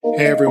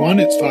Hey everyone,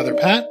 it's Father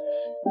Pat,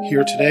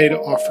 here today to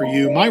offer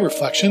you my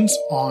reflections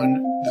on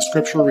the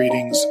scripture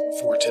readings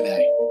for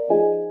today.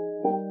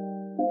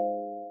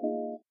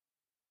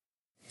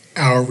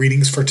 Our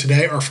readings for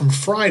today are from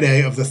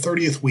Friday of the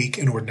 30th week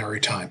in Ordinary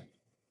Time.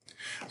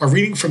 A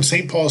reading from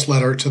St. Paul's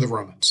letter to the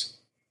Romans.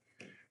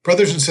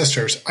 Brothers and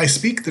sisters, I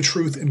speak the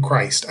truth in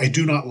Christ, I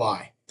do not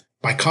lie.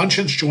 My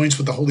conscience joins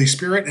with the Holy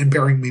Spirit in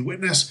bearing me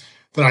witness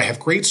that I have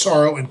great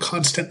sorrow and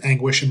constant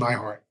anguish in my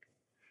heart.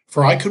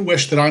 For I could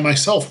wish that I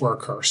myself were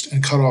accursed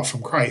and cut off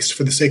from Christ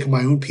for the sake of my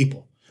own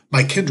people,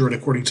 my kindred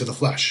according to the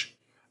flesh.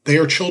 They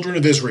are children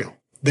of Israel.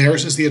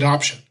 Theirs is the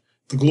adoption,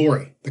 the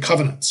glory, the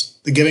covenants,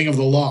 the giving of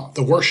the law,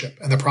 the worship,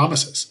 and the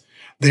promises.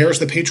 Theirs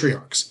the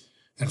patriarchs,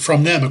 and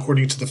from them,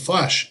 according to the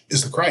flesh,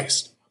 is the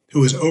Christ,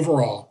 who is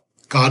over all,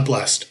 God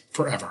blessed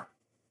forever.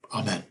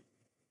 Amen.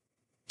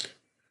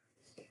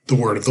 The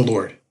word of the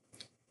Lord.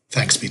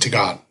 Thanks be to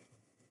God.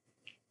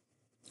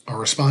 Our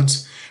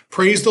response,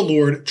 praise the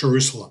Lord,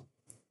 Jerusalem.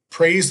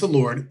 Praise the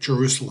Lord,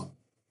 Jerusalem.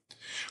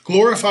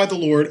 Glorify the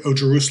Lord, O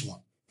Jerusalem.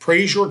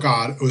 Praise your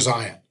God, O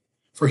Zion.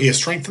 For he has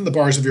strengthened the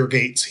bars of your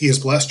gates. He has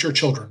blessed your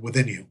children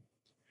within you.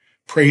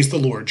 Praise the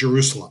Lord,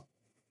 Jerusalem.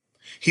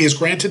 He has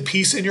granted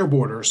peace in your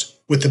borders.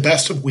 With the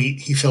best of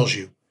wheat he fills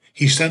you.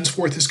 He sends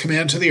forth his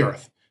command to the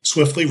earth.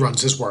 Swiftly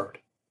runs his word.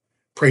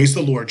 Praise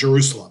the Lord,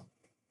 Jerusalem.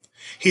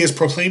 He has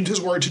proclaimed his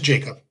word to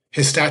Jacob,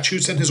 his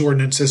statutes and his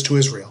ordinances to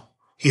Israel.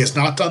 He has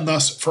not done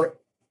thus for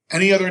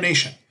any other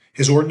nation.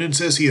 His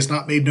ordinances he has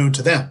not made known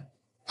to them.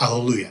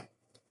 Alleluia.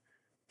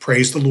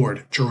 Praise the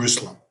Lord,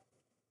 Jerusalem.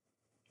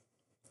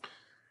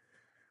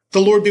 The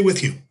Lord be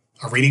with you.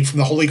 A reading from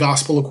the Holy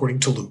Gospel according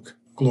to Luke.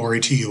 Glory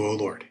to you, O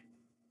Lord.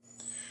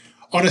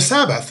 On a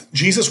Sabbath,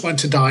 Jesus went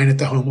to dine at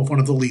the home of one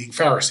of the leading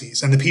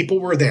Pharisees, and the people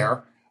were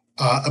there,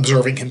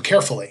 observing him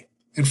carefully.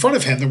 In front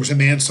of him there was a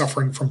man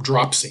suffering from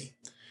dropsy.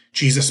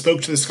 Jesus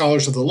spoke to the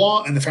scholars of the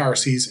law and the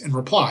Pharisees in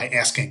reply,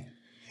 asking,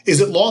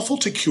 "Is it lawful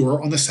to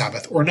cure on the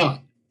Sabbath or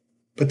not?"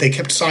 But they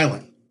kept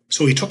silent.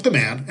 So he took the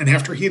man, and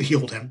after he had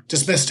healed him,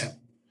 dismissed him.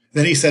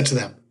 Then he said to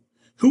them,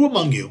 "Who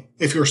among you,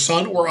 if your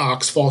son or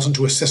ox falls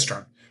into a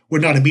cistern,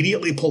 would not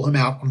immediately pull him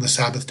out on the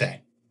Sabbath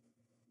day?"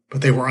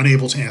 But they were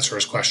unable to answer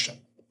his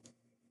question.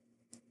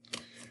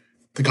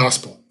 The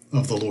Gospel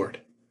of the Lord.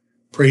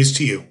 Praise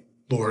to you,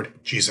 Lord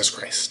Jesus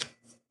Christ.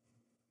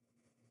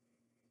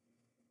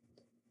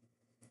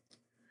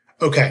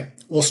 Okay,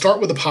 we'll start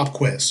with a pop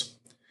quiz.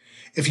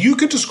 If you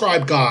could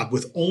describe God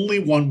with only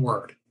one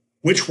word,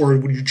 which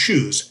word would you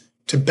choose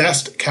to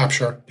best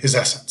capture his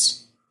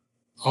essence?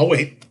 I'll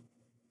wait.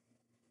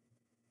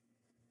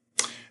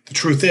 The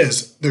truth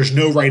is, there's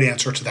no right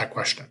answer to that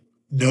question.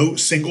 No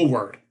single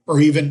word,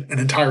 or even an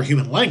entire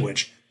human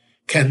language,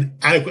 can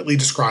adequately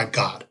describe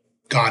God.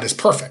 God is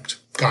perfect.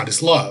 God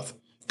is love.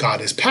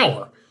 God is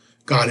power.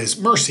 God is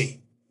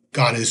mercy.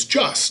 God is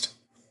just.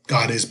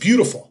 God is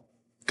beautiful.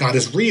 God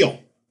is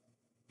real.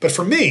 But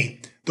for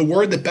me, the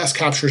word that best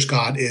captures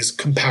God is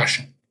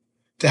compassion.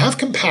 To have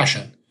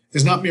compassion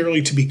is not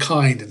merely to be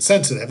kind and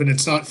sensitive, and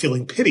it's not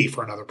feeling pity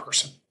for another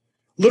person.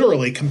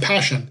 Literally,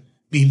 compassion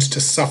means to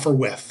suffer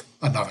with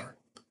another.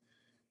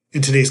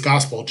 In today's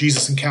gospel,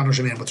 Jesus encounters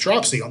a man with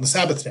dropsy on the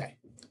Sabbath day.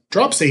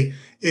 Dropsy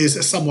is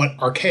a somewhat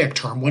archaic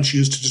term once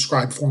used to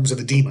describe forms of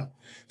edema,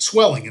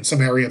 swelling in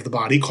some area of the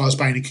body caused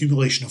by an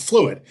accumulation of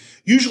fluid,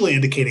 usually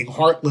indicating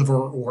heart, liver,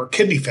 or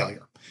kidney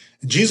failure.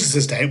 In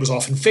Jesus' day, it was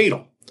often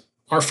fatal.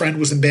 Our friend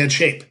was in bad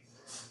shape.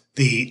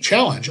 The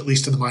challenge, at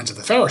least in the minds of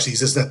the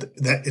Pharisees, is that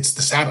it's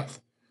the Sabbath.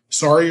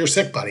 Sorry you're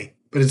sick, buddy,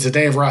 but it's a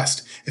day of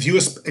rest. If you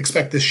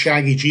expect this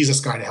shaggy Jesus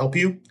guy to help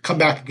you, come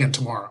back again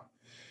tomorrow.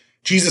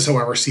 Jesus,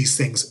 however, sees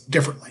things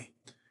differently.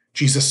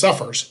 Jesus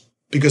suffers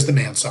because the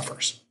man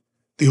suffers.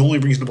 The only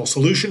reasonable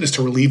solution is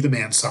to relieve the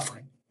man's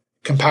suffering.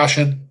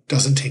 Compassion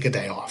doesn't take a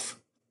day off.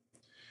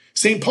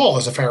 St. Paul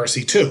is a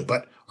Pharisee too,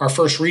 but our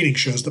first reading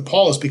shows that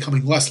Paul is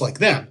becoming less like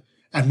them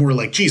and more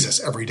like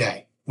Jesus every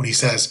day when he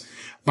says,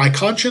 "My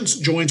conscience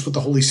joins with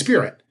the Holy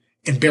Spirit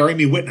in bearing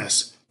me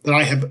witness that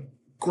I have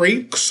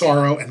great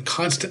sorrow and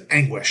constant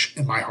anguish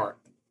in my heart."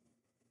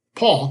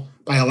 Paul,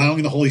 by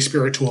allowing the Holy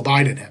Spirit to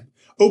abide in him,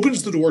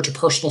 opens the door to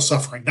personal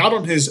suffering, not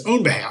on his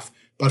own behalf,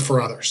 but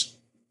for others.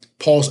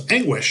 Paul's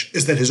anguish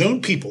is that his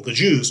own people, the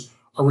Jews,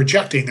 are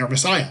rejecting their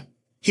Messiah.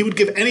 He would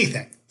give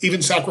anything,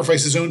 even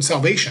sacrifice his own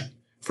salvation,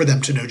 for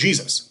them to know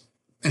Jesus.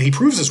 And he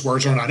proves his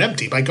words are not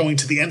empty by going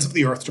to the ends of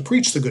the earth to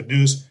preach the good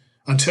news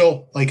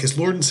until, like his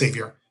Lord and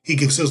Savior, he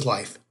gives his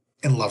life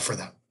in love for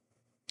them.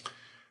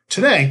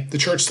 Today, the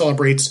church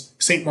celebrates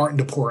St. Martin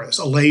de Porres,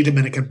 a lay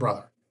Dominican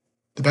brother.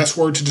 The best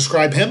word to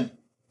describe him?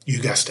 You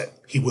guessed it.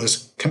 He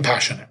was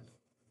compassionate.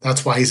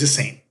 That's why he's a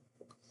saint.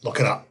 Look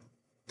it up.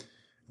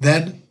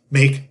 Then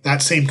make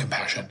that same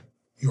compassion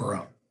your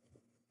own.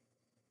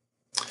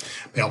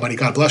 May Almighty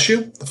God bless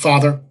you, the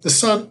Father, the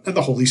Son, and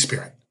the Holy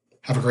Spirit.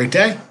 Have a great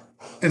day,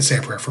 and say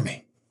a prayer for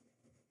me.